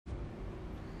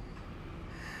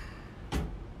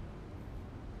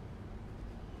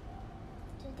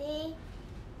today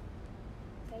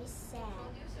very sad.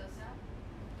 Introduce yourself.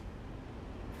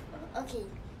 Okay.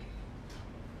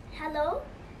 Hello,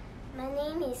 my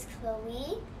name is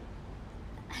Chloe.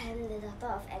 I'm the daughter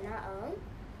of Anna Ng.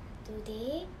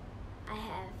 Today, I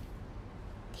have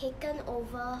taken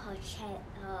over her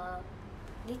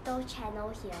little channel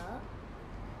here,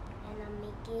 and I'm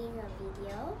making a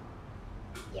video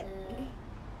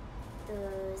to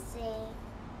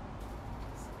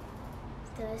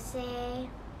say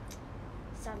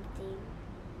something.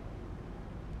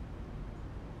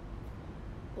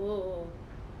 Oh,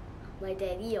 my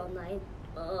daddy online.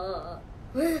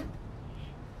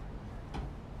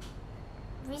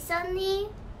 Recently,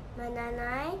 my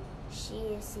nanai, she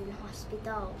is in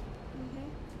hospital.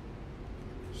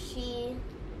 She's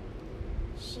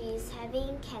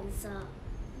having cancer.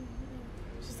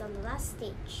 She's on the last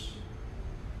stage.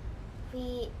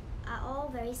 We are all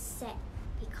very sad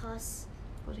because.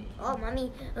 Oh,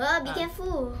 mommy! Be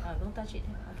careful! Don't touch it.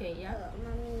 Okay, yeah.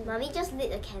 Mommy just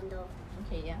lit a candle.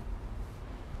 Okay, yeah.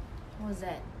 What was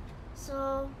that?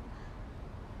 So.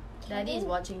 Daddy is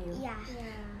watching you. Yeah.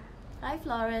 Hi,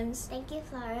 Florence. Thank you,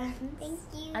 Florence. Thank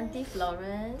you. Auntie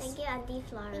Florence. Thank you, Auntie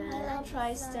Florence. Hello,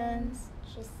 Tristan.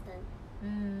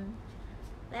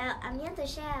 Well, I'm here to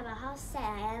share about how sad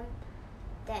I am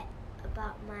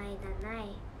about my nanai,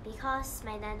 because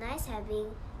my nanai is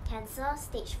having cancer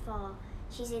stage 4.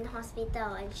 She's in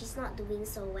hospital and she's not doing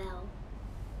so well.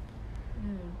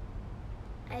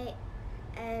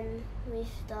 And with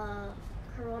the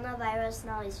coronavirus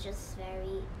now, it's just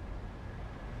very.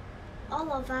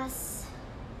 All of us.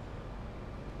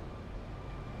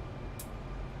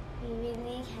 We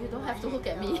really cannot. You don't have to look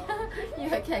at me. You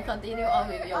can continue on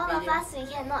with your video. All of us, we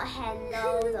cannot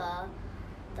handle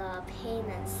the pain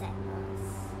and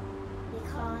sadness,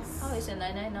 because. How is your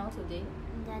nanai now today?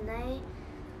 Nanai,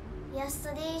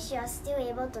 yesterday she was still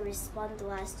able to respond to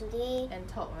us. Today, And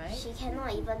talk, right? she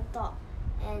cannot even talk,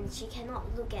 and she cannot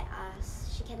look at us.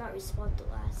 She cannot respond to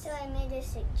us. So I made a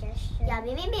suggestion. Yeah,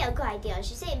 maybe made a good idea.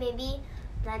 She said maybe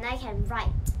Nanai can write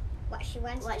What she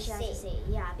wants what to she wants to say. say.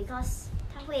 Yeah, because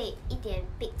她会一点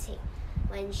big take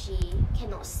when she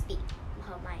cannot speak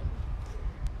her mind.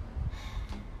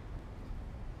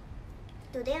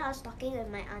 Today I was talking with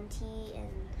my auntie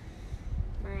and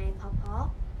my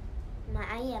papa, my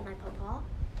auntie and my papa,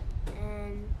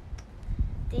 and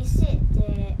they said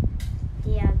that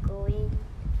they are going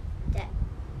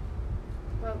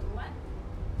What?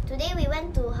 Today we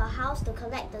went to her house to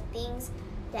collect the things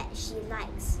that she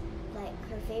likes, like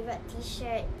her favorite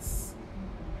t-shirts.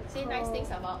 Say nice things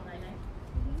about nanai.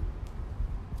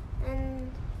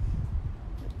 And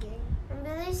I'm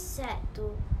really sad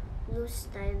to lose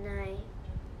Nanai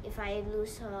if I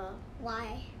lose her.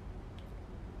 Why?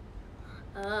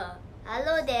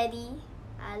 Hello, Daddy.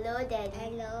 Hello, Daddy.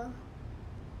 Hello.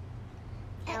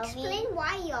 Alvin. Explain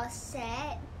why you're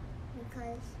sad.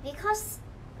 Because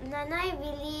Nanai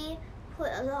really put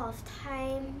a lot of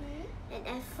time and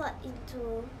effort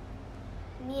into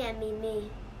me and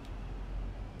Mimi.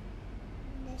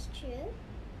 That's true.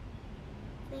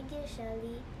 Thank you,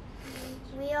 Shirley.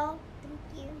 Will.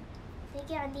 Thank you. Thank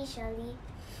you, Auntie Shirley.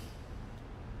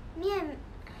 Me and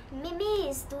Mimi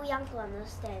is too young to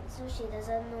understand, so she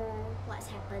doesn't know what's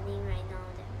happening right now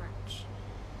that much.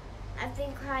 I've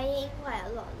been crying quite a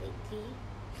lot lately.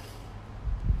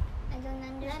 I don't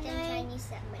understand Nanai Chinese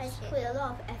that much. has yet. put a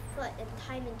lot of effort and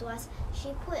time into us.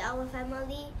 She put our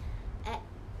family at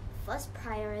first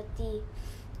priority.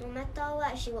 No matter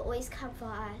what, she will always come for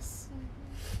us.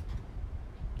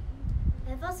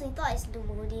 At first we thought it's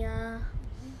pneumonia.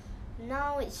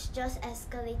 Now it's just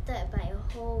escalated by a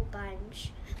whole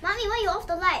bunch. Mommy, why you off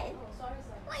the light? Oh, sorry.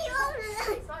 Why you all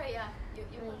Sorry, yeah. You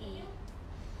Okay.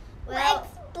 We're Well,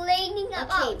 explaining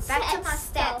about okay, back to my sad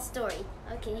sad stuff. story.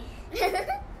 Okay.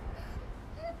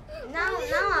 Now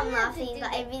I'm laughing,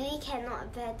 but I really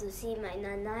cannot bear to see my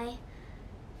nanai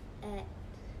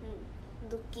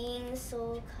looking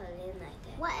so 可怜 like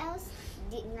that. What else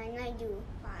did Nana do?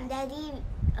 for us? Daddy,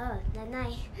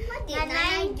 nanai. What did Nana-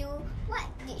 Nana do? What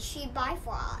did she buy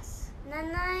for us?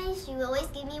 Nanai, she will always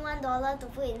give me $1 to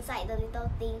put inside the little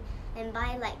thing and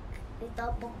buy like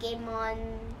little Pokemon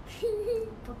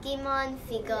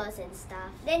figures and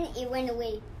stuff. Then it went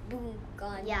away. Boom,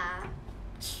 gone. Yeah.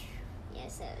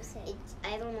 Yes, so sad.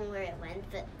 I don't know where it went,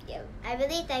 but yeah, I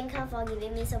really thank her for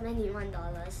giving me so many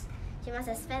 $1. She must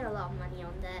have spent a lot of money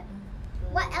on that.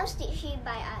 What else did she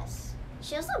buy us?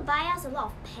 She also buy us a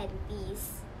lot of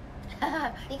panties.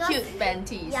 Because- Cute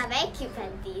panties. Yeah, very cute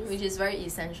panties. Which is very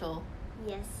essential.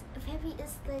 Yes, very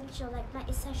essential, like my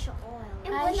essential oil.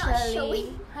 And Hi, we're not Shirley.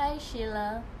 showing. Hi,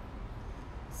 Sheila.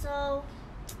 So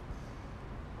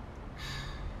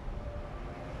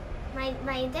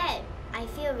my dad, I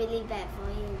feel really bad for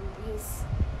him.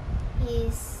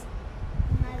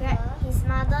 His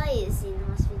mother is in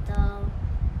hospital.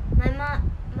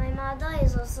 My mother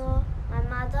is also. My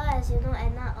mother, as you know,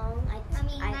 Anna Ong,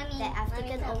 that I've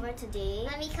taken over today.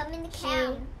 Mommy, come in the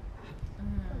cam.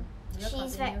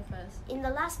 She's in the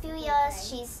last few years,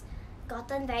 she's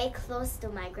gotten very close to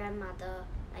my grandmother,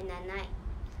 my nanai,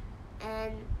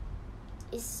 and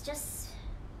it's just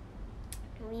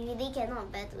we really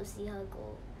cannot bear to see her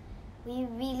go. We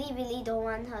really don't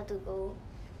want her to go.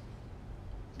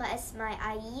 But as my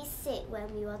ayi said when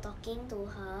we were talking to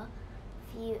her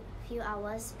few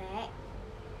hours back,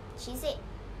 she said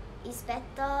it's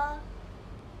better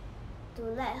to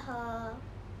let her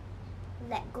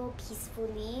let go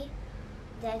peacefully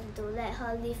than to let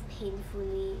her live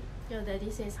painfully. Your daddy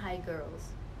says hi, girls.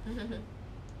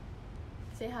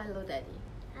 Say hello, daddy.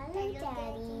 Hello,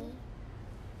 Daddy.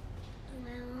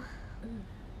 Well,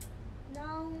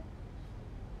 no.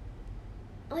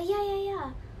 Oh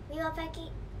yeah. We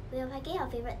were packing our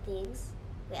favorite things.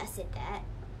 Wait, I said that.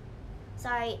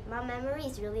 Sorry, my memory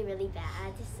is really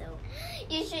bad. So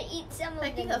You should eat some of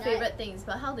Packing the her favorite things,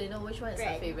 but how do you know which one is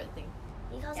her favorite thing?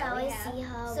 because that I we always have, see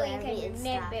her so you wear can it and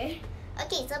stuff. remember.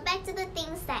 Okay, so back to the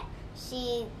things that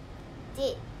she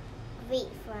did great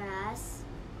for us.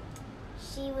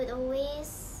 She would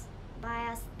always buy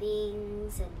us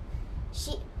things, and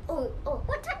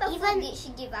What type of food did she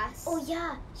give us? oh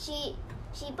yeah, she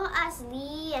bought us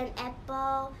Lee and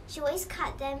apple. She always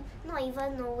cut them, not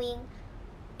even knowing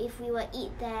if we will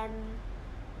eat them,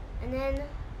 and then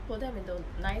Put them into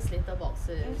nice little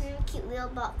boxes. cute little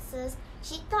boxes.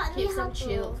 She taught me Keep how them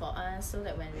chilled for us so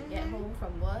that when we get home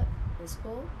from work in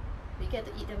school, we get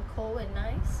to eat them cold and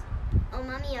nice. Oh,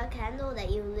 mommy, your candle that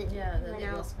you lit Yeah, the went lid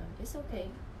out. was fun. It's okay.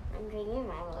 I'm drinking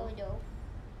my Oh own. no.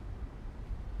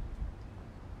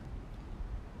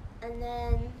 And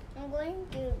then I'm going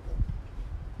to.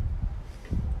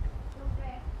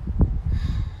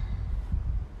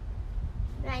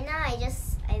 right now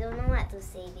I don't know what to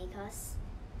say because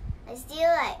I still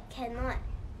cannot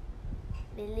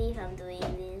believe I'm doing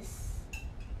this.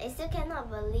 I still cannot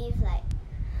believe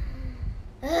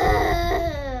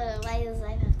why does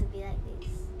life have to be like this?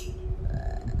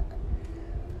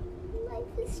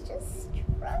 Life is just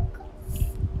struggles.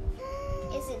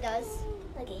 Yes, it does.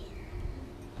 Okay.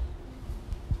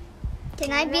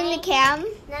 Can I be in the cam?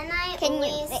 Nanai Can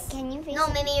always. you face No,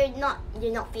 it? maybe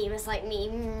you're not famous like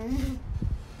me.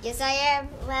 Yes, I am.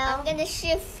 Well, I'm gonna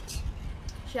shift.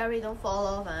 Sherry, don't fall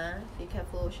off, huh? Be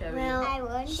careful, Sherry. Well, I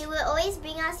won't. she would always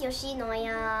bring us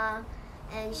Yoshinoya,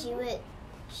 and she would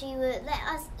let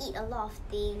us eat a lot of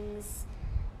things.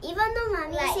 Even though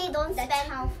mommy say don't the spend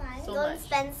chow fan, So don't much.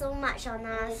 spend so much on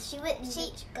us, she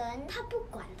chicken. 她不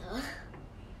管的.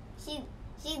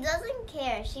 She doesn't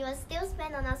care. She will still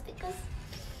spend on us because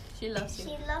She loves you.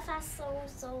 she loves us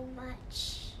so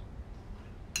much.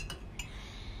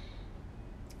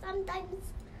 Sometimes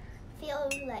feel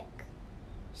like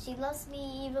she loves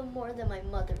me even more than my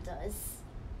mother does.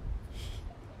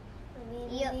 I mean,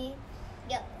 Yep. we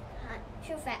Yep.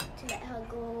 true fact to let her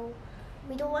go.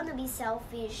 We don't want to be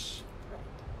selfish, but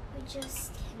we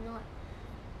just cannot.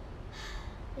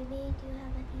 Maybe do you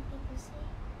have anything to say?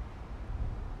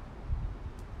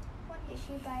 What did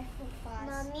she buy food for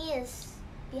us? Mommy is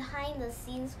behind the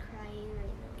scenes crying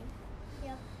right now.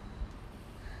 Yep.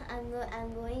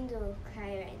 I'm going to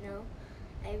cry right now.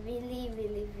 I really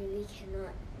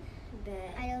cannot bear.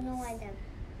 I don't know why this. them.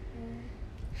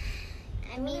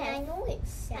 I Don't mean, I have- know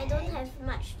it's sad. I don't have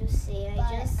much to say. But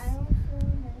I just I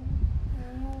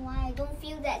don't know why. I don't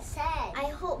feel that sad. I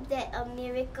hope that a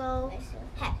miracle Myself.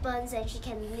 happens and she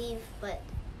can live, but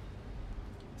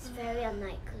it's very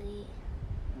unlikely.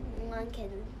 No one can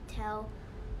tell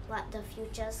what the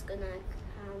future's gonna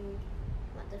come,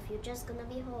 what the future's gonna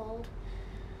behold.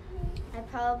 I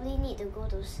probably need to go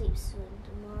to sleep soon.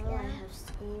 Tomorrow I Yeah. have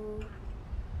school.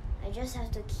 I just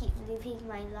have to keep living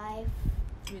my life.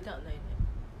 Without knowing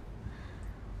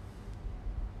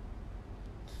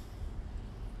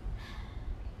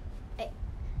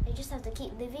I just have to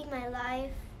keep living my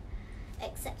life,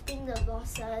 accepting the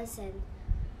losses, and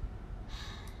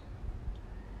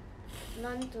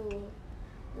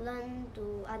learn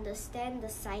to understand the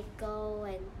cycle.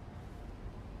 And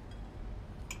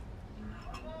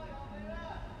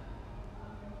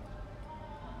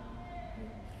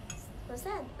was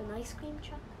that an ice cream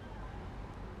truck?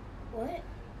 What?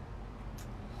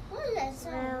 What is that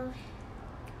sound? Well,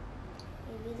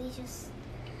 I really just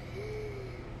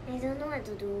I don't know what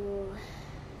to do.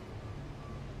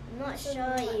 I'm not Also sure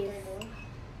don't know what to if do.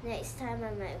 next time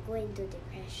I might go into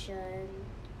depression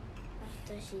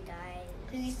after she dies.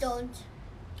 Please don't.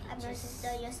 I'm your sister.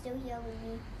 You're still here with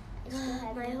me. I still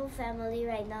have My you. whole family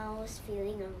right now is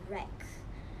feeling a wreck.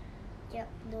 Yep.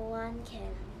 No one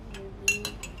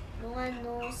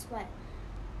knows what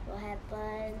will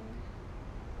happen.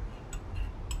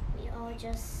 We all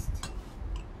just.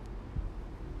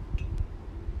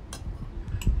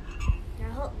 I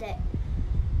hope that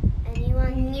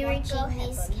anyone Miracle watching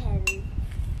this happen. can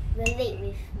relate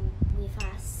with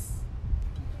us.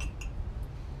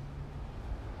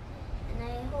 And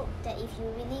I hope that if you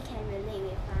really can relate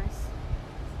with us,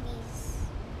 please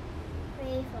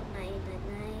pray for my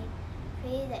Nanai.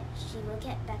 Pray that she will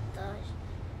get better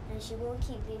and she won't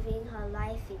keep living her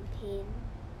life in pain.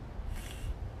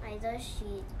 Either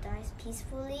she dies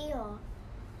peacefully or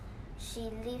she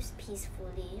lives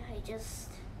peacefully.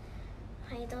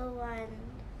 I don't want.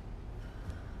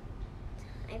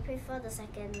 I prefer the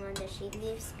second one, that she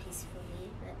lives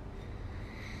peacefully, but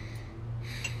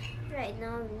right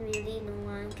now really no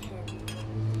one can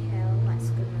tell what's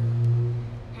gonna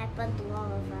happen to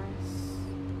all of us.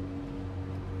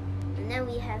 And then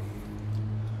we have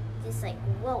this like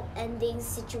world-ending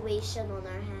situation on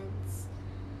our hands.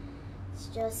 It's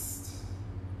just.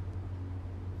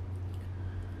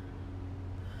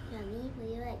 Yummy, would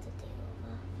you like to take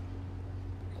over?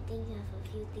 I think you have a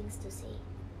few things to say.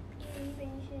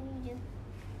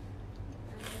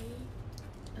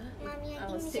 Mommy, I I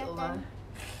will think it's sit your over. turn.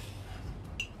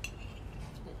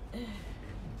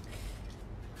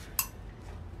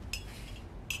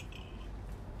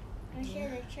 I'll share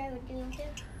the chair with you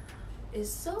too. It's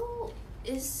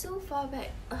so far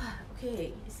back.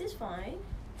 Okay, is this fine?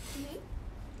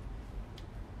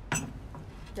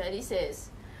 Daddy says,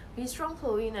 be strong,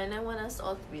 Chloe. Nana want us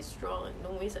all to be strong and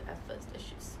don't waste the efforts that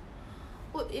she's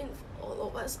put in for all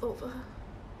of us over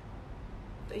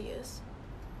the years.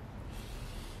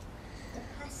 The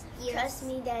past years. Trust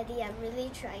me, Daddy, I'm really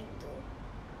trying to.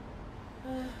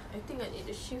 I think I need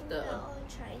to shift the. We're all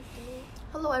trying to.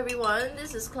 Hello everyone,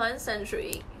 this is Client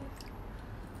Centric.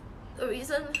 The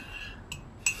reason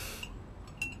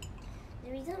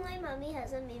why Mommy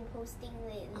hasn't been posting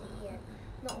lately and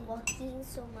not working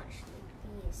so much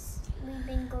lately is we've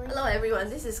been going. Hello everyone,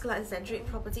 this is Client Centric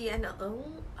Property, and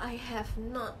I have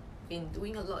not been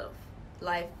doing a lot of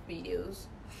live videos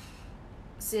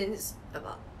since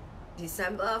about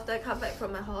December after I come back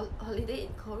from my holiday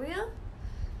in Korea.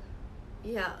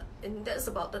 Yeah, and that's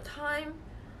about the time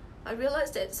I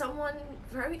realized that someone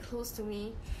very close to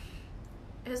me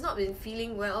has not been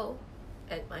feeling well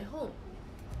at my home.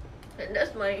 And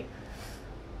that's my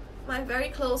very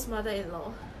close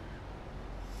mother-in-law.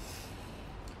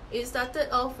 It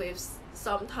started off with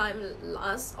sometime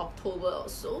last October or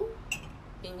so,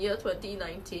 in year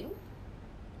 2019.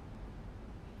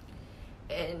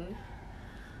 And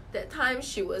that time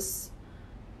she was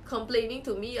complaining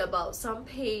to me about some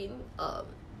pain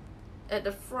at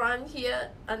the front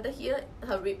here, under here,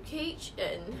 her rib cage,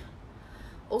 and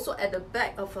also at the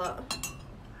back of her,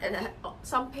 and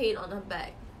some pain on her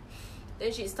back.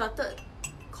 Then she started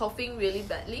coughing really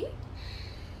badly,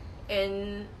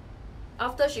 and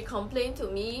after she complained to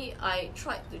me, I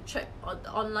tried to check on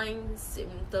the online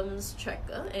symptoms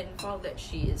tracker and found that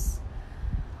she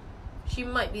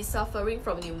might be suffering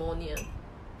from pneumonia.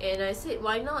 And I said,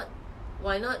 why not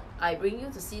I bring you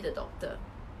to see the doctor?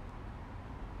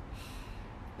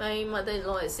 My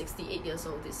mother-in-law is 68 years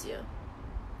old this year,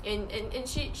 and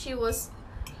she was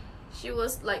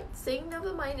like saying,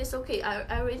 never mind, it's okay,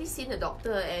 I already seen the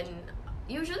doctor. And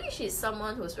usually she's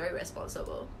someone who's very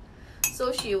responsible,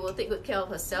 so she will take good care of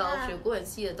herself. Yeah. She'll go and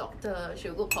see a doctor,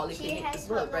 she'll go polyclinic has to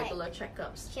do her, her regular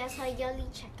checkups. She has her yearly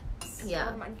checkups. Yeah.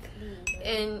 Or monthly.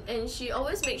 And she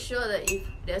always makes sure that if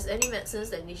there's any medicines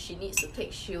that she needs to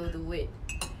take, she'll do it.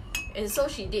 And so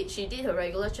she did her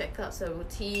regular checkups, her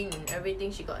routine and everything.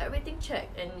 She got everything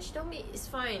checked, and she told me it's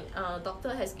fine.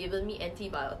 Doctor has given me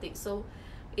antibiotics, so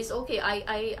it's okay.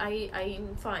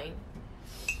 I'm fine.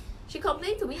 She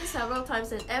complained to me several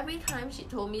times, and every time she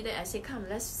told me that, I said, come,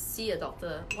 let's see a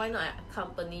doctor. Why not I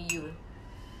accompany you?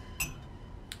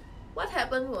 What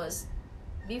happened was,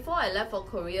 before I left for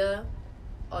Korea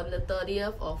on the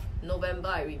 30th of November,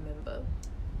 I remember,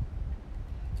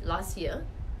 last year,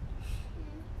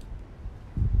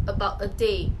 about a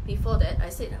day before that, I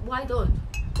said, why don't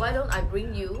I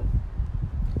bring you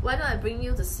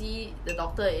to see the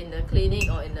doctor in the clinic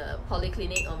or in the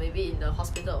polyclinic or maybe in the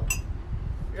hospital,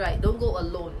 right? Don't go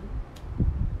alone.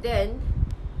 Then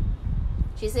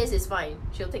she says it's fine,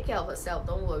 she'll take care of herself,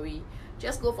 don't worry,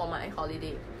 just go for my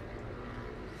holiday.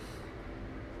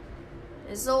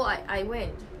 And so I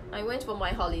went for my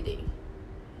holiday.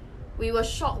 We were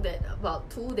shocked that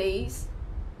about 2 days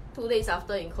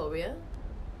after in Korea,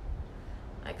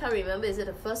 I can't remember, is it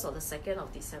the 1st or the 2nd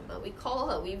of December? We call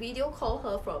her, we video call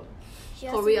her from She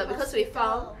was Korea in because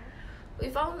hospital. we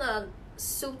found a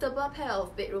suitable pair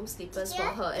of bedroom slippers for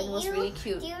Yeah, her, and it was did really you-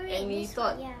 cute, did you read and we this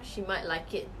thought one? Yeah. she might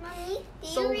like it. Mommy, do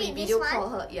So you we read video this call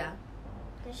one? her, yeah.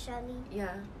 The Shirley.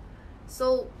 Yeah.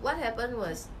 So what happened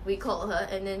was we called her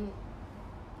and then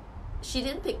she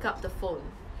didn't pick up the phone.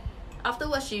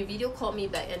 Afterwards, she video called me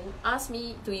back and asked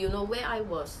me, do you know where I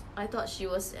was? I thought she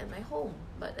was at my home.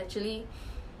 But actually,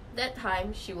 that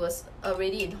time she was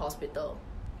already in hospital.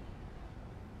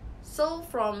 So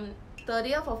from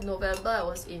 30th of November, I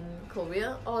was in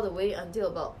Korea all the way until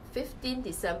about 15th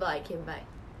December, I came back.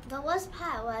 The worst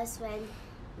part was when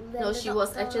No, the she was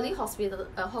doctor actually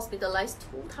hospitalized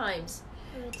 2 times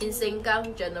in routine-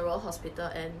 Sengkang General Hospital,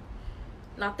 and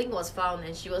nothing was found,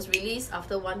 and she was released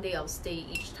after 1 day of stay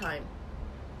each time.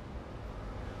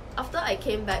 After I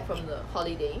came back from the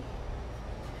holiday,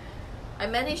 I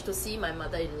managed to see my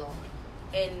mother-in-law,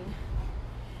 and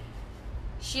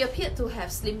she appeared to have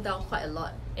slimmed down quite a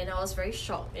lot, and I was very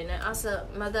shocked. And I asked her,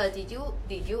 "Mother, did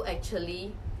you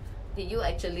actually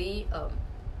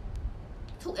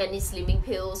took any slimming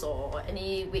pills or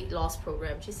any weight loss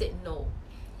program?" She said no.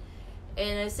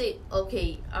 And I said,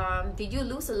 "Okay, did you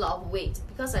lose a lot of weight?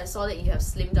 Because I saw that you have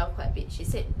slimmed down quite a bit." She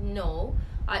said, "No,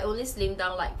 I only slimmed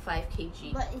down like 5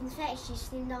 kg. But in fact, she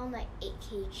slimmed down like 8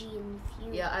 kg in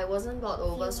few. Yeah, I wasn't bought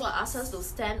over, few so I asked her weeks. to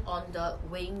stand on the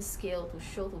weighing scale to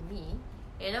show to me,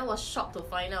 and I was shocked to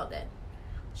find out that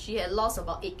she had lost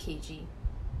about 8 kg.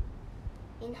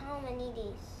 In how many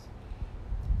days?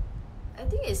 I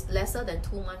think it's lesser than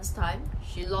 2 months' time.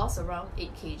 She lost around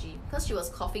 8 kg because she was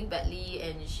coughing badly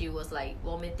and she was like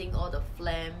vomiting all the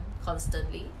phlegm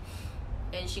constantly,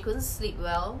 and she couldn't sleep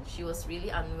well. She was really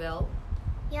unwell.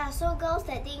 Yeah, so girls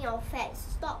that think you're fat,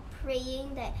 stop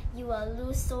praying that you will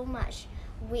lose so much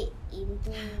weight in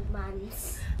 2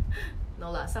 months.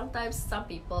 No lah, sometimes some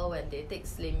people when they take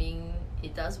slimming,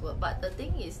 it does work. But the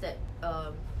thing is that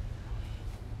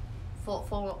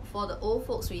for the old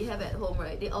folks we have at home,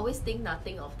 right, they always think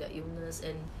nothing of their illness,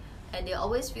 and they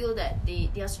always feel that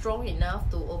they are strong enough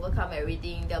to overcome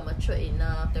everything, they're mature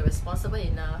enough, they're responsible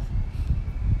enough.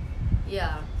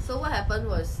 Yeah, so what happened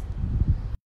was,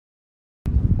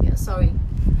 yeah, sorry.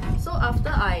 So after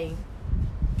am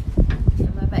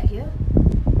I back here?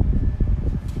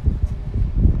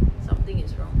 Something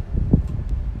is wrong.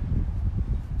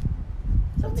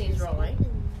 Something is wrong, right?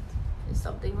 Is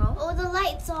something wrong? Oh, the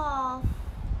light's off.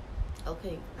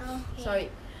 Okay. Okay. Sorry.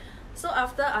 So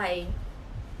after I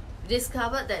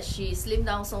discovered that she slimmed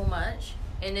down so much,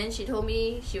 and then she told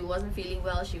me she wasn't feeling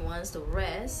well, she wants to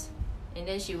rest, and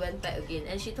then she went back again,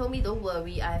 and she told me, "Don't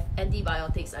worry, I have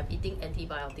antibiotics, I'm eating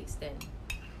antibiotics then."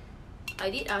 I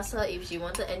did ask her if she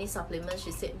wanted any supplements.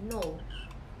 She said no.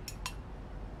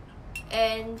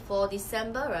 And for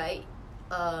December, right,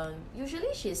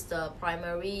 usually she's the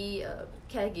primary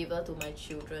caregiver to my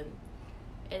children.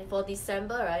 And for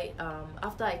December, right,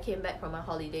 after I came back from my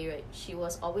holiday, right, she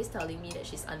was always telling me that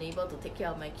she's unable to take care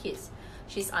of my kids.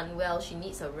 She's unwell, she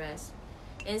needs a rest.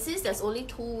 And since there's only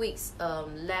 2 weeks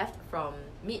left from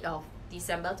mid of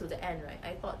December to the end, right,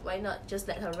 I thought, why not just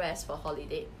let her rest for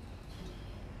holiday?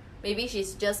 Maybe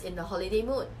she's just in the holiday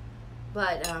mood.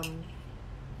 But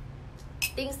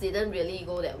things didn't really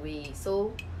go that way.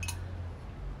 So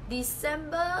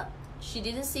December, she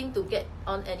didn't seem to get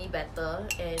on any better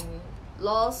and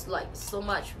lost like so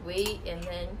much weight, and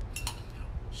then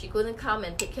she couldn't come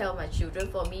and take care of my children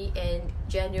for me. And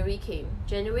January came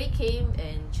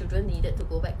and children needed to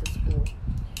go back to school,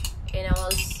 and I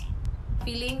was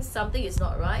feeling something is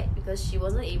not right because she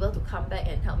wasn't able to come back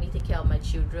and help me take care of my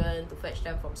children, to fetch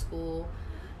them from school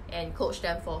and coach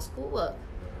them for schoolwork.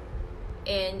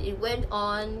 And it went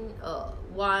on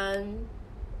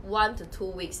 1 to 2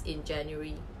 weeks in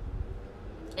January,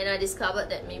 and I discovered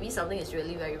that maybe something is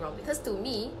really very wrong, because to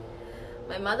me,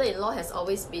 my mother-in-law has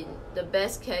always been the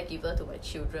best caregiver to my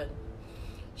children.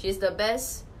 She's the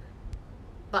best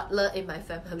butler in my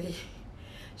family.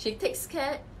 She takes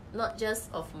care not just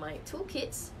of my 2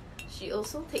 kids, she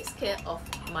also takes care of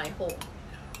my home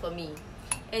for me,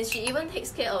 and she even takes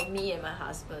care of me and my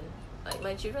husband. Like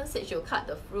my children said, she'll cut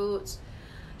the fruits,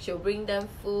 she'll bring them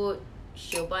food,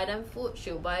 she'll buy them food,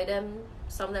 she'll buy them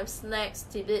sometimes snacks,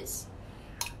 tidbits.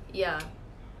 Yeah.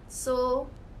 So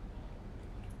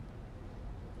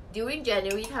during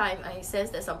January time, I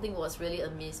sensed that something was really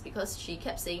amiss, because she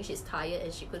kept saying she's tired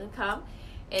and she couldn't come.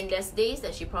 And there's days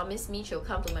that she promised me she'll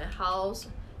come to my house,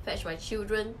 fetch my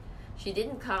children. She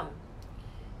didn't come.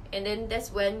 And then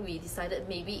that's when we decided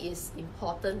maybe it's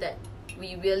important that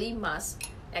we really must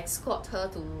escort her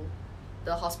to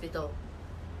the hospital.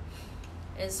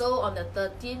 And so on the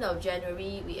 13th of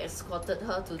January, we escorted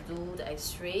her to do the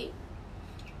x-ray.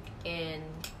 And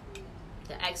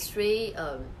the x-ray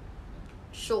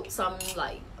showed some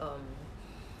like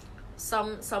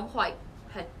some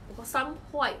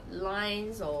white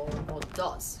lines or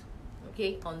dots,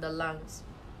 okay, on the lungs.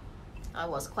 I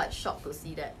was quite shocked to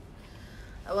see that.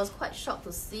 I was quite shocked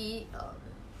to see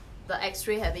the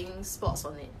x-ray having spots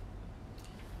on it.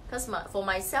 Because for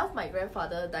myself, my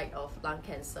grandfather died of lung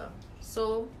cancer.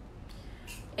 So,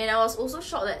 and I was also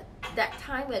shocked that that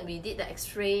time when we did the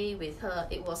x-ray with her,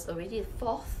 it was already the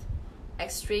 4th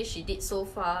x-ray she did so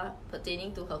far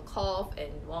pertaining to her cough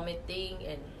and vomiting.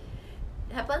 And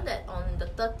it happened that on the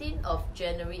 13th of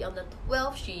January, on the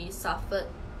 12th, she suffered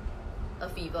a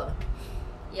fever.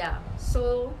 Yeah,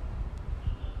 so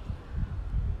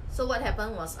what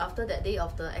happened was, after that day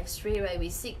of the x-ray, right, we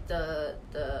seek the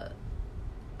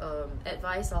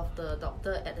advice of the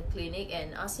doctor at the clinic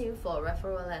and asked him for a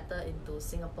referral letter into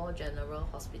Singapore General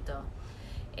Hospital.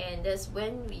 And that's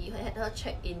when we had her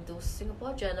checked into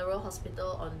Singapore General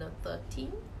Hospital on the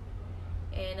 13th.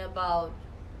 And about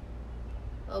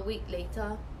a week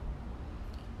later,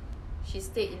 she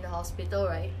stayed in the hospital,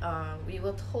 right? We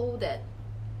were told that,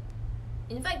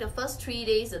 in fact, the first 3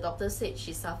 days, the doctor said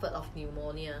she suffered of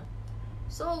pneumonia.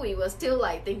 So we were still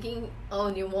like thinking, oh,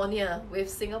 pneumonia, with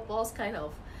Singapore's kind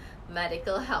of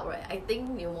medical help, right? I think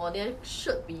pneumonia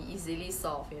should be easily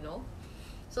solved, you know.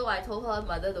 So I told her,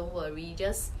 mother, don't worry,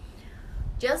 just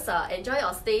enjoy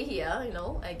your stay here, you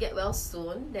know, and get well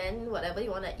soon. Then whatever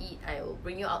you want to eat, I will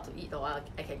bring you out to eat, or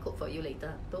I can cook for you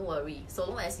later. Don't worry, so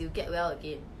long as you get well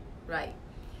again, right?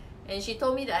 And she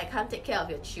told me that I can't take care of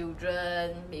your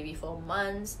children, maybe for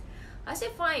months. I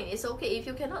said, fine, it's okay. If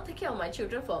you cannot take care of my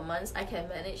children for months, I can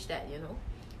manage that, you know.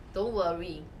 Don't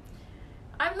worry.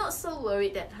 I'm not so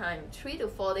worried that time. 3 to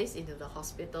 4 days into the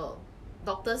hospital,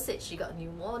 doctor said she got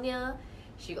pneumonia,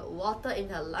 she got water in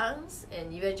her lungs,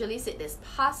 and eventually said there's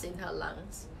pus in her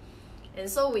lungs. And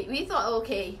so we thought,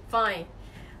 okay, fine.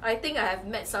 I think I have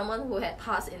met someone who had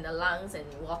pus in the lungs and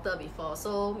water before,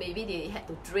 so maybe they had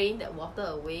to drain that water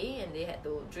away and they had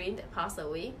to drain that pus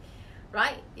away,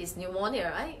 right? It's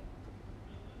pneumonia, right?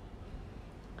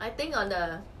 I think on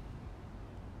the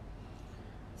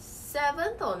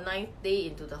 7th or 9th day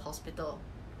into the hospital,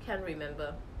 can't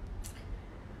remember,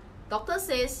 doctor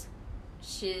says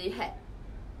she had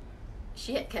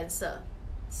cancer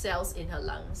cells in her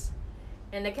lungs,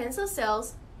 and the cancer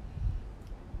cells,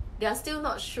 they are still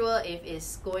not sure if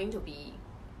it's going to be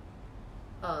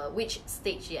which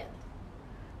stage yet,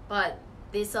 but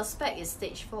they suspect it's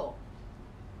stage 4.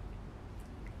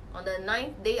 On the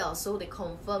 9th day or so, they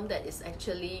confirmed that it's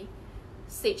actually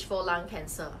stage 4 lung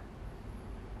cancer.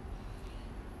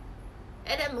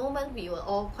 At that moment, we were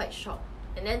all quite shocked.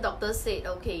 And then doctors said,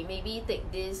 okay, maybe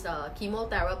take this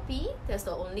chemotherapy. That's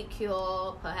the only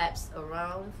cure perhaps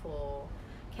around for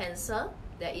cancer.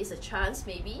 There is a chance,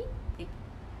 maybe.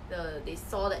 They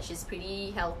saw that she's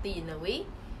pretty healthy in a way.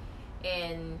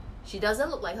 And she doesn't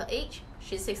look like her age.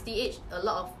 She's 68. A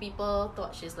lot of people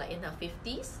thought she's like in her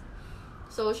 50s.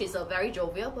 So she's a very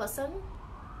jovial person.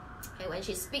 And when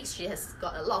she speaks, she has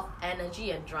got a lot of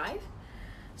energy and drive.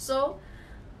 So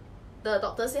the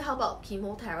doctor said, how about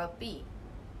chemotherapy?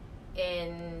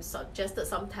 And suggested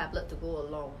some tablet to go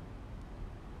along.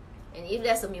 And if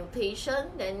there's a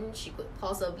mutation, then she could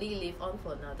possibly live on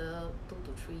for another 2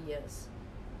 to 3 years.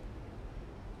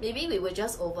 Maybe we were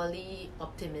just overly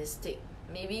optimistic.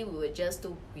 Maybe we were just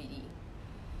too greedy.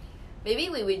 Maybe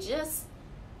we were just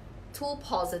too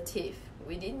positive.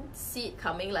 We didn't see it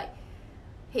coming, like,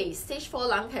 hey, stage 4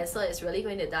 lung cancer is really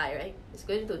going to die, right? It's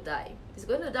going to die. It's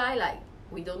going to die, like,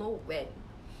 we don't know when.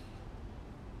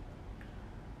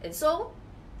 And so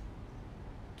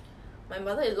my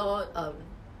mother-in-law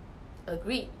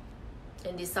agreed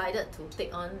and decided to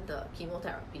take on the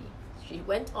chemotherapy. She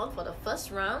went on for the first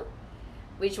round,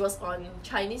 which was on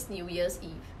Chinese New Year's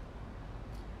Eve.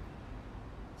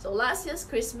 So last year's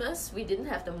Christmas, we didn't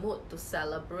have the mood to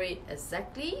celebrate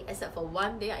exactly, except for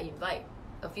one day I invite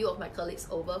a few of my colleagues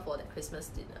over for the Christmas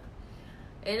dinner.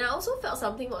 And I also felt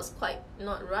something was quite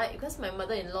not right, because my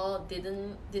mother-in-law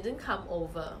didn't come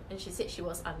over, and she said she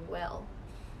was unwell.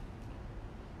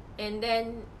 And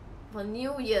then for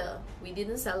New Year, we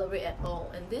didn't celebrate at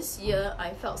all. And this year,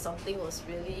 I felt something was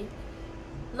really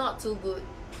not too good.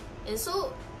 And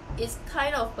so it's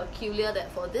kind of peculiar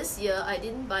that for this year, I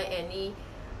didn't buy any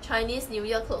Chinese New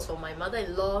Year clothes for my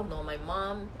mother-in-law, nor my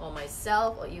mom, or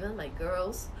myself, or even my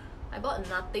girls. I bought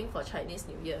nothing for Chinese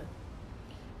New Year.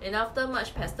 And after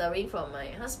much pestering from my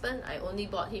husband, I only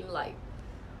bought him like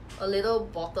a little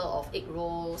bottle of egg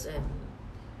rolls and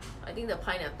I think the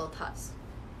pineapple tarts.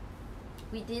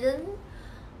 we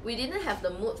didn't have the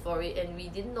mood for it, and we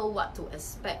didn't know what to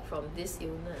expect from this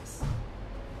illness.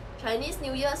 Chinese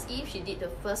New Year's Eve, she did the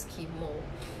first chemo,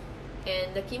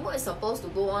 and the chemo is supposed to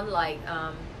go on like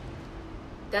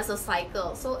there's a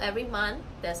cycle. So every month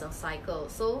there's a cycle.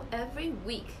 So every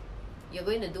week you're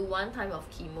going to do one time of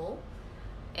chemo,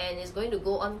 and it's going to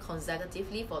go on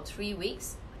consecutively for 3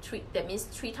 weeks. That means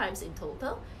 3 times in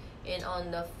total. And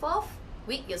on the 4th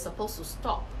week you're supposed to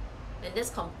stop, and that's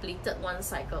completed one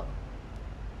cycle.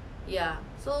 Yeah,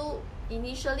 so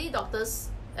initially doctors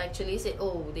actually said,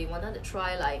 oh, they wanted to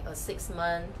try like a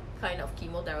 6-month kind of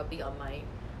chemotherapy on my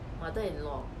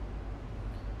mother-in-law.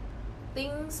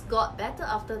 Things got better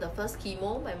after the first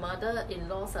chemo. My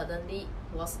mother-in-law suddenly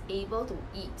was able to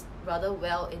eat rather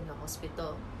well in the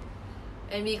hospital,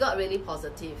 and we got really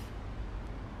positive.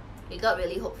 We got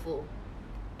really hopeful,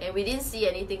 and we didn't see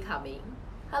anything coming.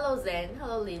 Hello Zen,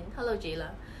 hello Lynn, hello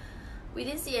Jayla. We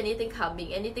didn't see anything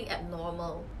coming, anything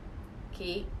abnormal.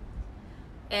 Okay,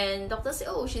 and doctor said,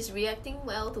 oh, she's reacting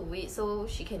well to it, so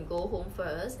she can go home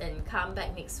first and come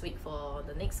back next week for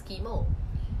the next chemo.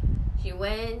 She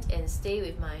went and stayed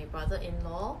with my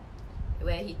brother-in-law,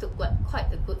 where he took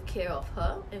quite a good care of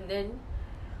her. And then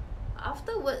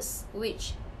afterwards,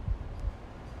 which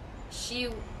she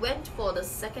went for the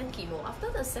second chemo.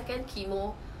 After the second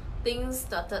chemo, things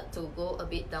started to go a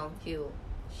bit downhill.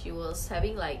 She was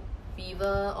having like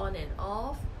fever on and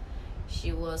off.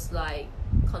 She was like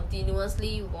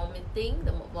continuously vomiting.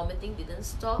 The vomiting didn't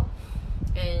stop,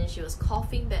 and she was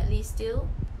coughing badly still,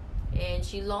 and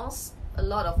she lost a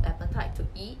lot of appetite to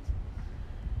eat,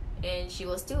 and she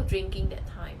was still drinking that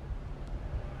time.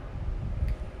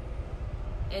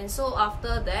 And so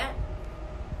after that,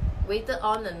 waited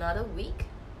on another week.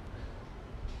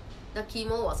 The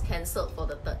chemo was cancelled for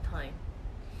the 3rd time,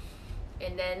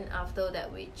 and then after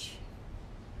that week,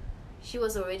 she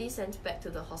was already sent back to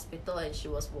the hospital, and she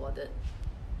was warded.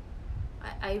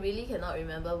 I really cannot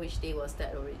remember which day was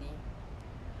that already,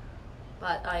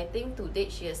 but I think to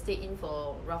date she has stayed in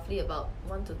for roughly about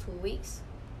 1 to 2 weeks.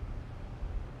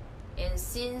 And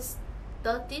since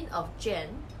 13th of Jan,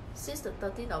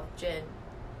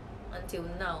 until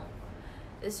now,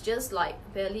 it's just like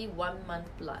barely 1 month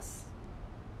plus.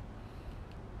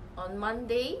 On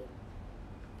Monday,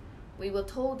 we were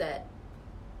told that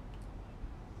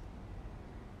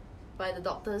by the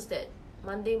doctors that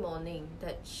Monday morning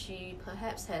that she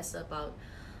perhaps has about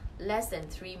less than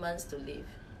 3 months to live.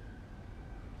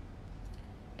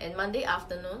 And Monday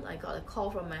afternoon, I got a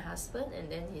call from my husband,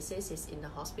 and then he says he's in the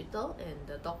hospital, and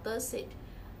the doctor said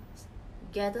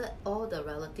gather all the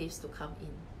relatives to come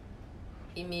in.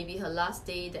 It may be her last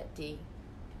day,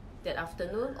 that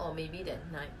afternoon, or maybe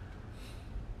that night.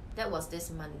 That was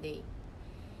this Monday.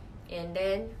 And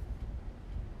then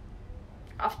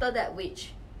after that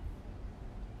week,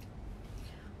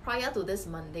 prior to this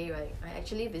Monday, right, I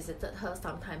actually visited her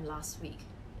sometime last week,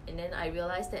 and then I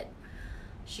realized that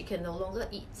she can no longer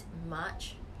eat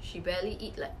much. She barely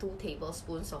eat like 2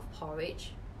 tablespoons of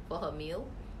porridge for her meal,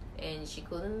 and she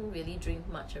couldn't really drink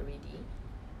much already.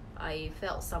 I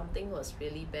felt something was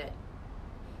really bad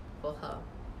for her.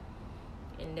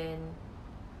 And then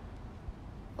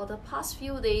for the past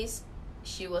few days,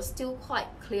 she was still quite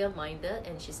clear-minded,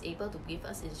 and she's able to give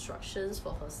us instructions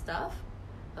for her stuff,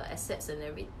 her assets and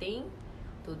everything,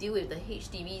 to deal with the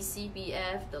HDB,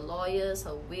 CPF, the lawyers,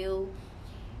 her will,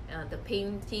 the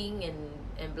painting,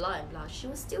 and blah and blah. She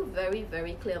was still very,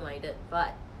 very clear-minded.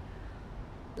 But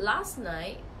last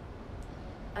night,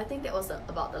 I think that was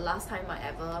about the last time I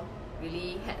ever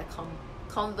really had a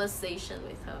conversation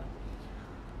with her.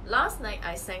 Last night,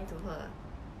 I sang to her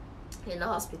in the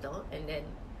hospital, and then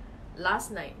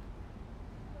last night,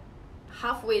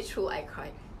 halfway through, I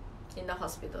cried in the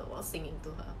hospital while singing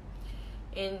to her.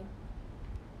 And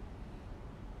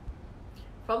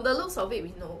from the looks of it,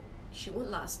 we know she won't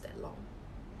last that long.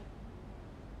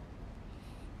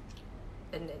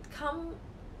 And then come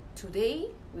today,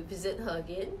 we visit her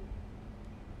again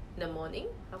in the morning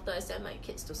after I sent my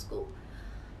kids to school.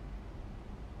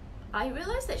 I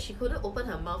realized that she couldn't open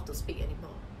her mouth to speak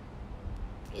anymore.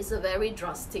 It's a very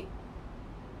drastic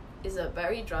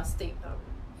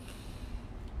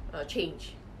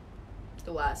change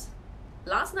to us.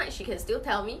 Last night, she can still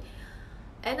tell me,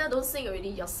 Anna, don't sing already,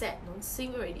 you're sad, don't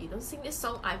sing already, don't sing this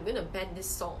song, I'm gonna ban this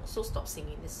song, so stop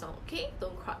singing this song, okay?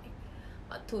 Don't cry.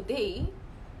 But today,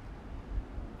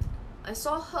 I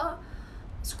saw her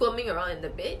squirming around in the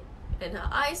bed, and her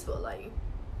eyes were like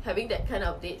having that kind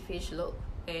of dead fish look,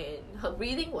 and her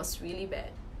breathing was really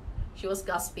bad. She was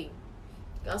gasping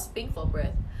for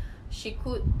breath. She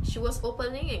was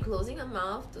opening and closing her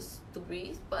mouth to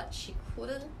breathe, but she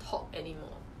couldn't talk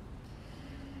anymore.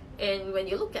 And when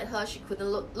you look at her, she couldn't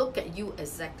look at you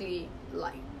exactly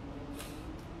like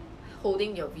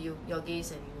holding your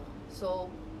gaze anymore. So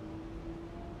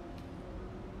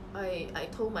I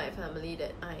told my family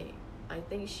that I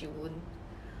think she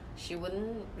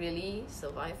wouldn't really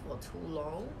survive for too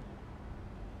long.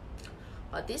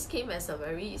 But this came as a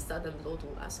very sudden blow to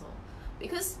us all,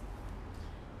 because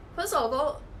first of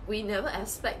all, we never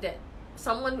expect that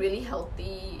someone really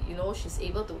healthy, you know, she's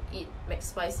able to eat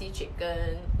McSpicy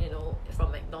chicken, you know,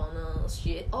 from McDonald's.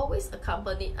 She always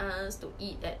accompanied us to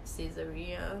eat at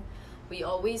Caesarea. We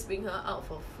always bring her out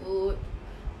for food,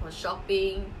 for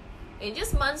shopping. And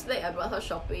just months back, I brought her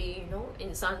shopping, you know,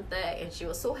 in Suntec, and she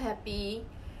was so happy.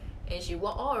 And she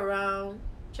walked all around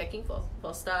checking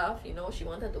for stuff, you know. She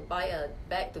wanted to buy a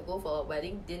bag to go for a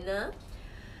wedding dinner.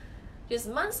 Just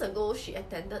months ago, she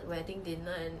attended wedding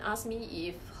dinner and asked me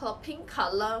if her pink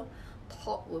color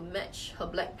top would match her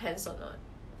black pants or not.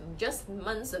 And just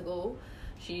months ago,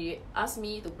 she asked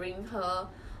me to bring her,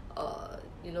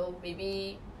 you know,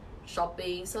 maybe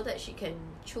shopping so that she can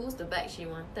choose the bag she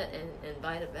wanted and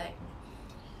buy the bag.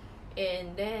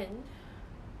 And then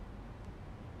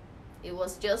it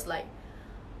was just like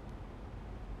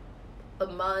a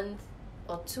month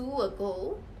or two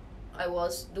ago, I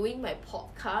was doing my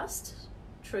podcast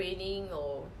training,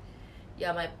 or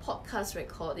my podcast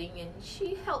recording, and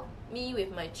she helped me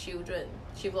with my children.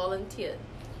 She volunteered,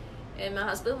 and my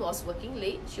husband was working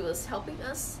late. She was helping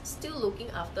us, still looking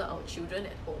after our children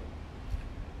at home.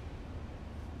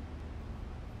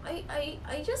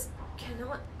 I just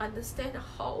cannot understand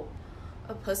how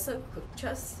a person could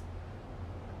just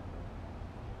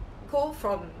go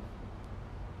from,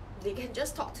 they can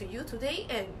just talk to you today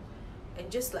and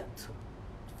just like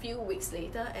a few weeks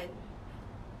later, and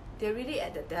they're really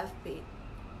at the deathbed.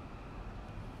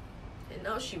 And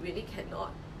now she really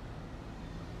cannot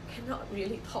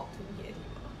really talk to me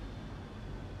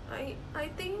anymore. I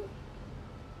think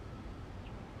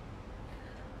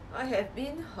I have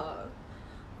been her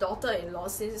daughter-in-law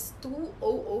since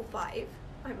 2005.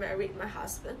 I married my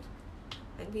husband,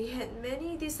 and we had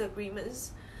many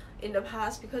disagreements in the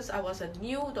past because I was a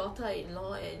new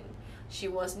daughter-in-law and she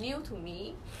was new to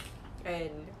me,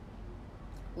 and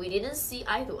we didn't see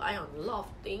eye to eye on a lot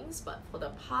of things. But for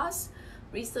the past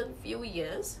recent few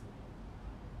years,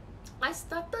 I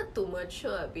started to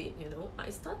mature a bit, you know. I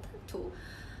started to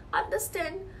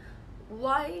understand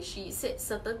why she said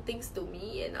certain things to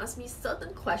me and asked me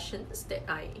certain questions that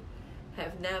I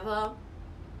have never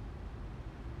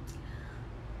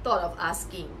thought of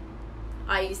asking.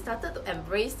 I started to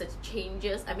embrace the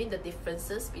changes, the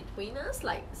differences between us.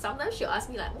 Like sometimes she'll ask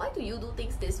me like, why do you do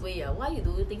things this way? Why you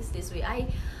do things this way?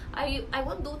 I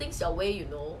won't do things your way, you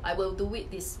know. I will do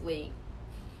it this way.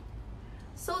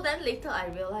 So then later I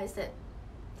realized that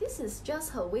this is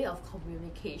just her way of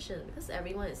communication, because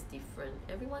everyone is different.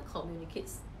 Everyone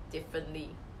communicates differently.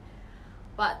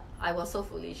 But I was so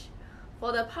foolish.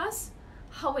 For the past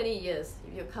how many years,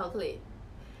 if you calculate,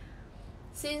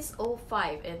 since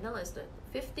 2005, and now it's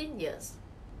 15 years,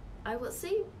 I would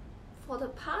say for the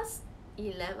past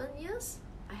 11 years,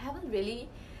 I haven't really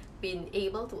been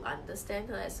able to understand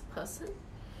her as a person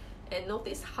and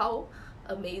notice how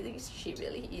amazing she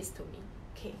really is to me.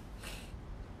 Okay.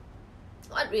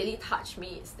 What really touched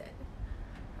me is that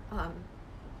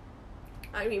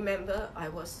I remember I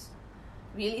was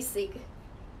really sick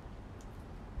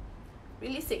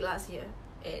last year,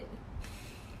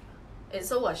 and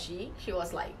so was she. She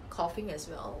was like coughing as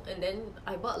well, and then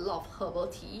I bought a lot of herbal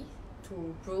tea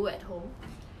to brew at home,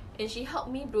 and she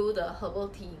helped me brew the herbal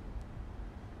tea.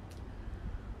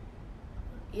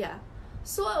 Yeah,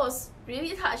 so I was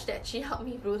really touched that she helped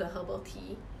me brew the herbal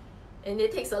tea, and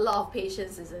it takes a lot of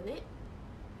patience, isn't it?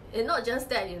 And not just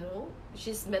that, you know,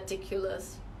 she's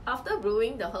meticulous. After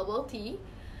brewing the herbal tea,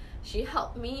 she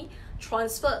helped me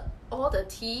transfer all the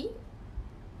tea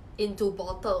into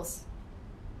bottles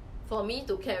for me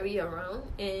to carry around,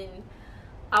 and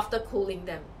after cooling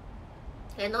them.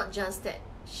 And not just that,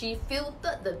 she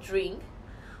filtered the drink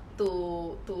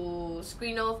to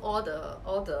screen off all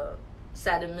the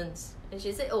sediments. And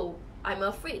she said, oh, I'm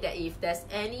afraid that if there's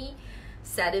any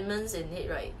sediments in it,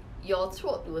 right, your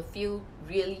throat will feel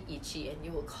really itchy and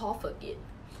you will cough again.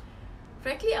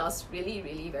 Frankly, I was really,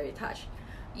 really very touched.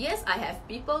 Yes, I have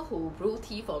people who brew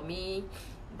tea for me,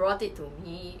 brought it to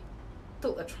me,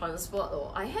 took a transport,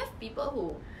 or I have people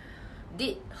who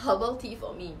did herbal tea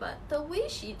for me, but the way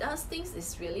she does things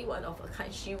is really one of a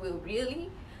kind. She will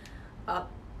really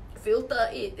filter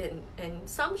it, and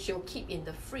some she'll keep in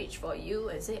the fridge for you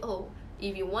and say, oh,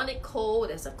 if you want it cold,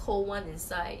 there's a cold one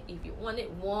inside. If you want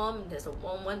it warm, there's a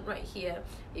warm one right here.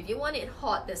 If you want it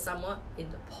hot, there's someone in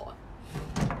the pot.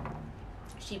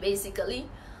 She basically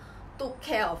took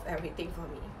care of everything for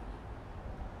me.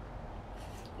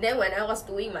 Then when I was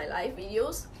doing my live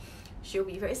videos, she'll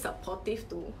be very supportive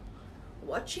to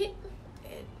watch it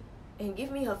and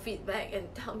give me her feedback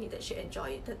and tell me that she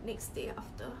enjoyed it the next day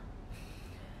after.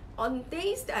 On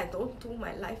days that I don't do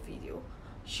my live video,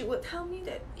 she would tell me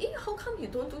that, how come you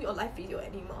don't do your live video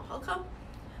anymore? How come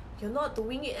you're not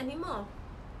doing it anymore?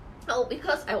 Oh,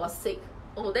 because I was sick.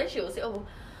 Oh, then she will say,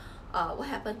 what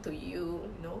happened to you?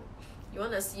 You know, you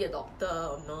want to see a doctor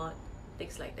or not?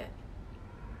 Things like that.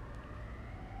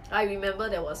 I remember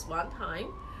there was one time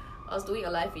I was doing a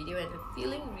live video and I'm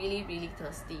feeling really, really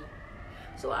thirsty.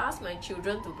 So I asked my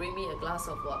children to bring me a glass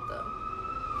of water.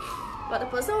 But the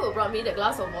person who brought me the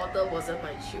glass of water wasn't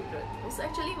my children. It was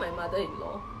actually my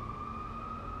mother-in-law.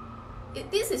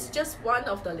 This is just one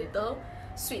of the little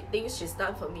sweet things she's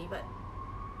done for me. But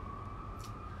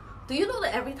do you know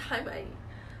that every time I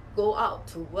go out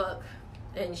to work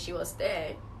and she was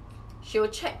there, she'll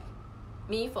check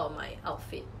me for my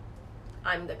outfit.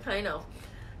 I'm the kind of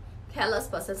careless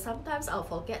person. Sometimes I'll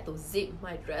forget to zip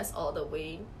my dress all the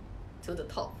way to the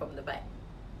top from the back.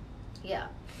 Yeah.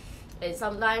 And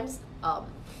sometimes I'll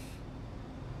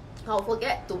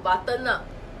forget to button up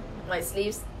my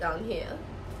sleeves down here.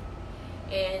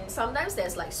 And sometimes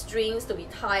there's like strings to be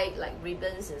tied, like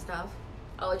ribbons and stuff.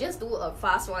 I'll just do a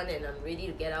fast one and I'm ready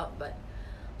to get out. But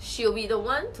she'll be the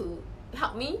one to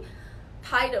help me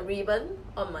tie the ribbon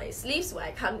on my sleeves where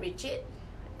I can't reach it,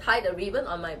 tie the ribbon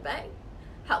on my back,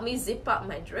 help me zip up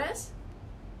my dress,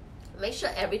 make sure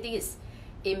everything is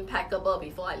impeccable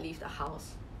before I leave the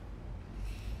house.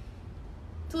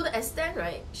 To the extent,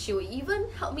 right, she will even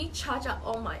help me charge up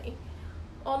all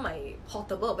my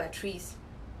portable batteries,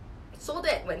 so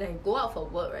that when I go out for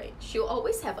work, right, she'll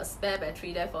always have a spare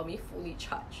battery there for me fully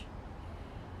charged.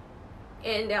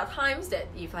 And there are times that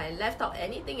if I left out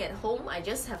anything at home, I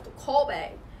just have to call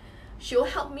back. She'll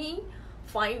help me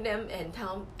find them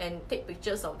and take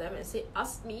pictures of them and say,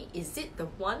 ask me, is it the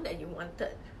one that you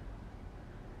wanted?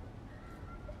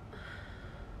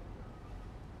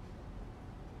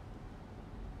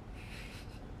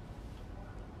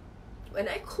 When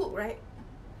I cook, right,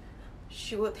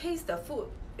 she will taste the food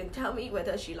and tell me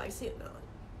whether she likes it or not.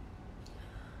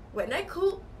 When I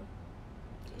cook,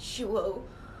 she will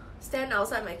stand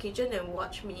outside my kitchen and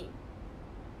watch me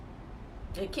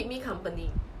and keep me company.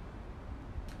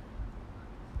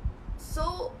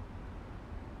 So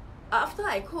after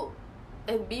I cook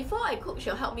and before I cook,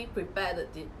 she'll help me prepare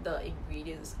the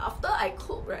ingredients. After I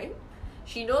cook, right,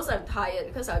 she knows I'm tired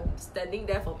because I'm standing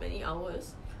there for many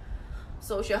hours.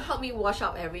 So she'll help me wash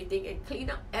up everything and clean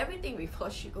up everything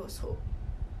before she goes home.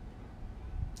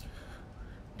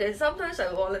 Then sometimes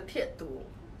I volunteered to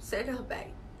send her back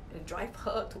and drive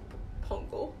her to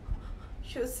Punggol.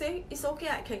 She'll say, it's okay,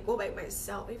 I can go back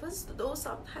myself, even though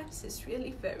sometimes it's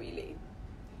really very late.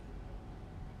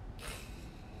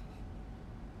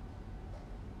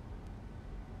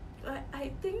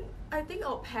 I think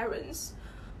our parents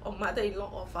or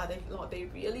mother-in-law or father-in-law, they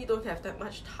really don't have that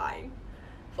much time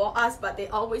for us, but they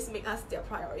always make us their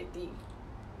priority.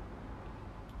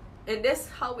 And that's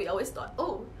how we always thought,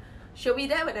 oh, she'll be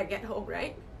there when I get home,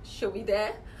 right? She'll be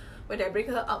there when I bring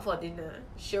her out for dinner.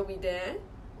 She'll be there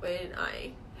when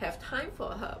I have time for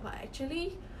her. But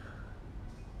actually,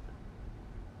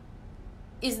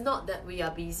 it's not that we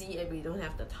are busy and we don't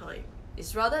have the time.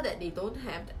 It's rather that they don't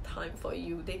have the time for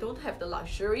you. They don't have the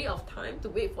luxury of time to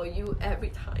wait for you every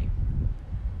time.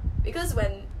 Because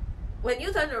when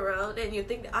you turn around and you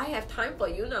think, I have time for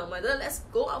you now, mother, let's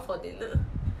go out for dinner,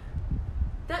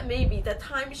 that may be the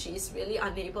time she's really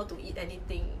unable to eat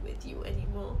anything with you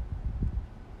anymore.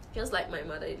 Just like my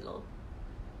mother-in-law.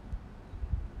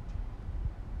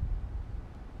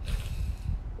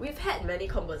 We've had many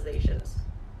conversations.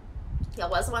 There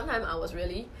was one time I was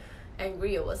really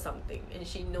angry over something and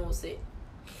she knows it.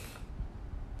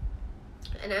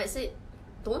 And I said,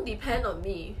 don't depend on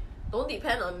me. Don't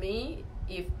depend on me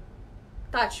if,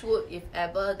 touch wood, if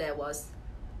ever there was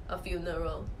a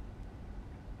funeral.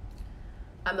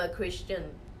 I'm a Christian.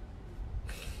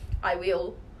 I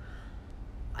will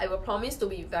promise to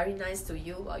be very nice to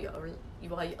you while you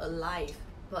are alive,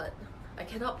 but I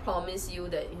cannot promise you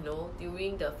that, you know,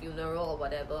 during the funeral or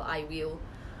whatever, I will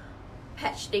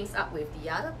patch things up with the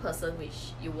other person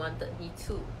which you wanted me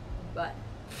to. But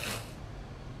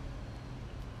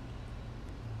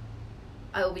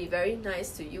I will be very nice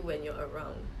to you when you're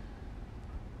around.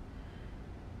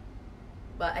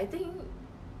 But I think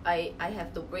I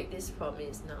have to break this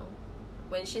promise now.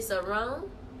 When she's around,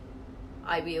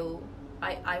 I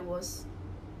was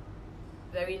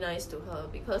very nice to her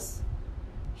because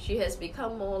she has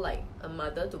become more like a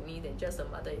mother to me than just a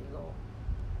mother-in-law.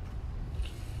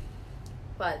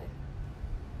 But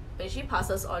when she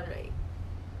passes on, right,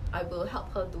 I will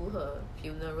help her do her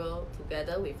funeral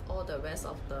together with all the rest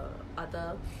of the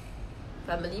other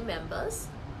family members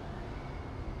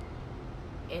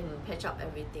and patch up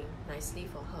everything nicely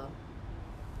for her.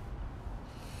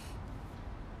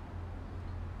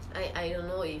 I don't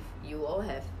know if you all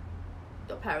have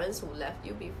your parents who left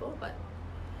you before, but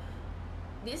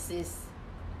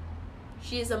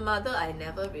she is a mother I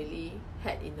never really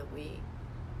had in a way.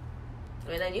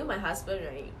 When I knew my husband,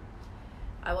 right,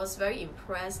 I was very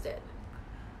impressed that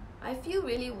I feel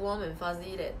really warm and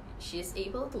fuzzy that she's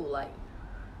able to like,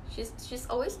 she's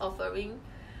always offering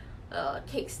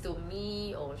cakes to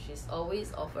me, or she's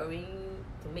always offering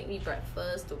to make me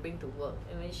breakfast to bring to work.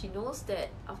 And when she knows that,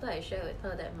 after I share with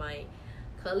her that my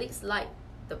colleagues like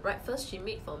the breakfast she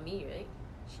made for me, right,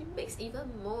 she makes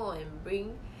even more and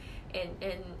bring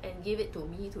and give it to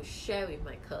me to share with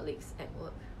my colleagues at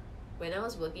work when I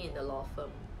was working in the law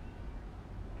firm.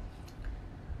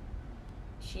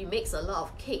 She makes a lot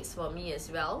of cakes for me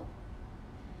as well.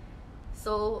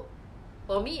 So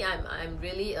for me, I'm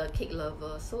really a cake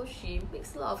lover, so she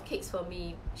makes a lot of cakes for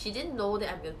me. She didn't know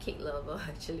that I'm a cake lover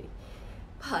actually,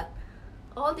 but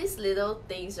all these little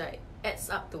things, right, adds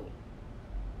up to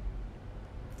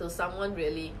someone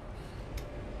really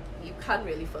you can't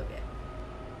really forget.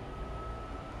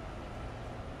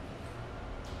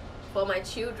 For my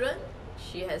children,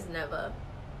 she has never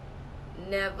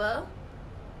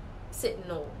said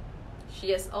no.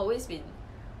 She has always been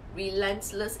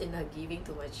relentless in her giving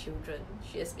to my children.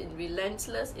 She has been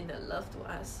relentless in her love to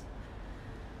us.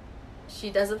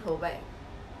 She doesn't hold back.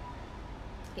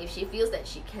 If she feels that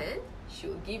she can, she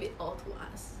will give it all to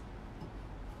us.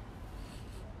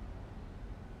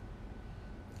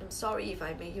 I'm sorry if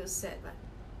I made you sad, but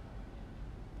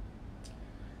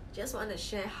just want to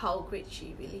share how great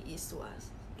she really is to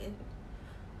us, and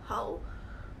how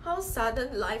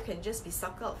sudden life can just be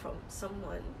sucked out from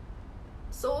someone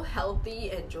so healthy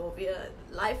and jovial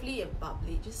and lively and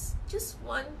bubbly. Just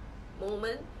one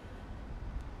moment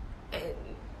and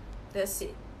that's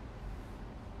it.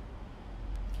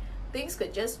 Things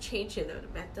could just change in a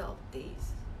matter of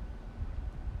days.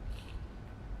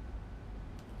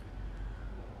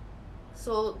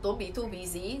 So don't be too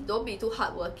busy, don't be too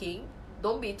hardworking,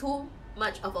 don't be too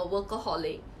much of a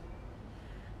workaholic.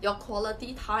 Your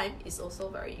quality time is also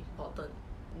very important.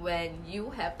 When you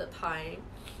have the time,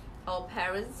 our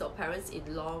parents or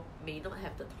parents-in-law may not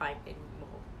have the time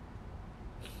anymore.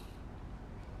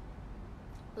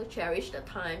 So cherish the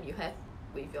time you have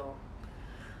with your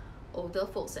older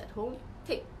folks at home.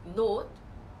 Take note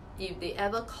if they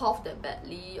ever cough that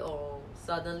badly or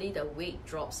suddenly the weight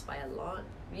drops by a lot.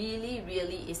 Really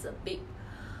is a big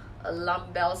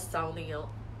alarm bell sounding out.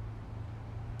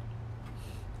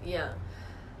 Yeah.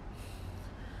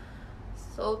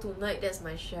 So tonight, that's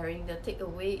my sharing. The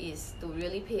takeaway is to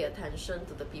really pay attention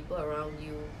to the people around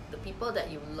you, the people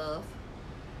that you love,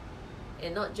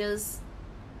 and not just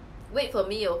wait for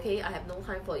me, okay? I have no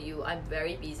time for you. I'm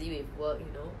very busy with work, you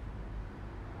know.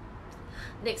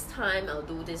 Next time, I'll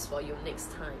do this for you next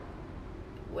time.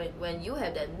 When you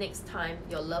have that next time,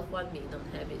 your loved one may not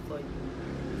have it for you.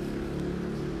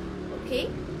 Okay?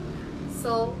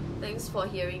 So, thanks for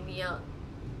hearing me out.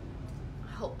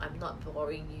 I hope I'm not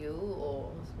boring you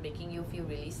or making you feel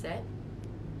really sad.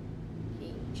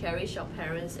 Okay? Cherish your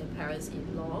parents and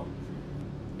parents-in-law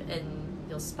and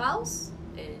your spouse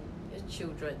and your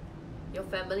children, your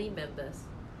family members.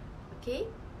 Okay?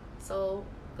 So,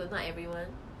 good night everyone.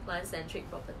 Client-centric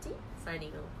property,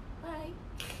 signing off. Bye.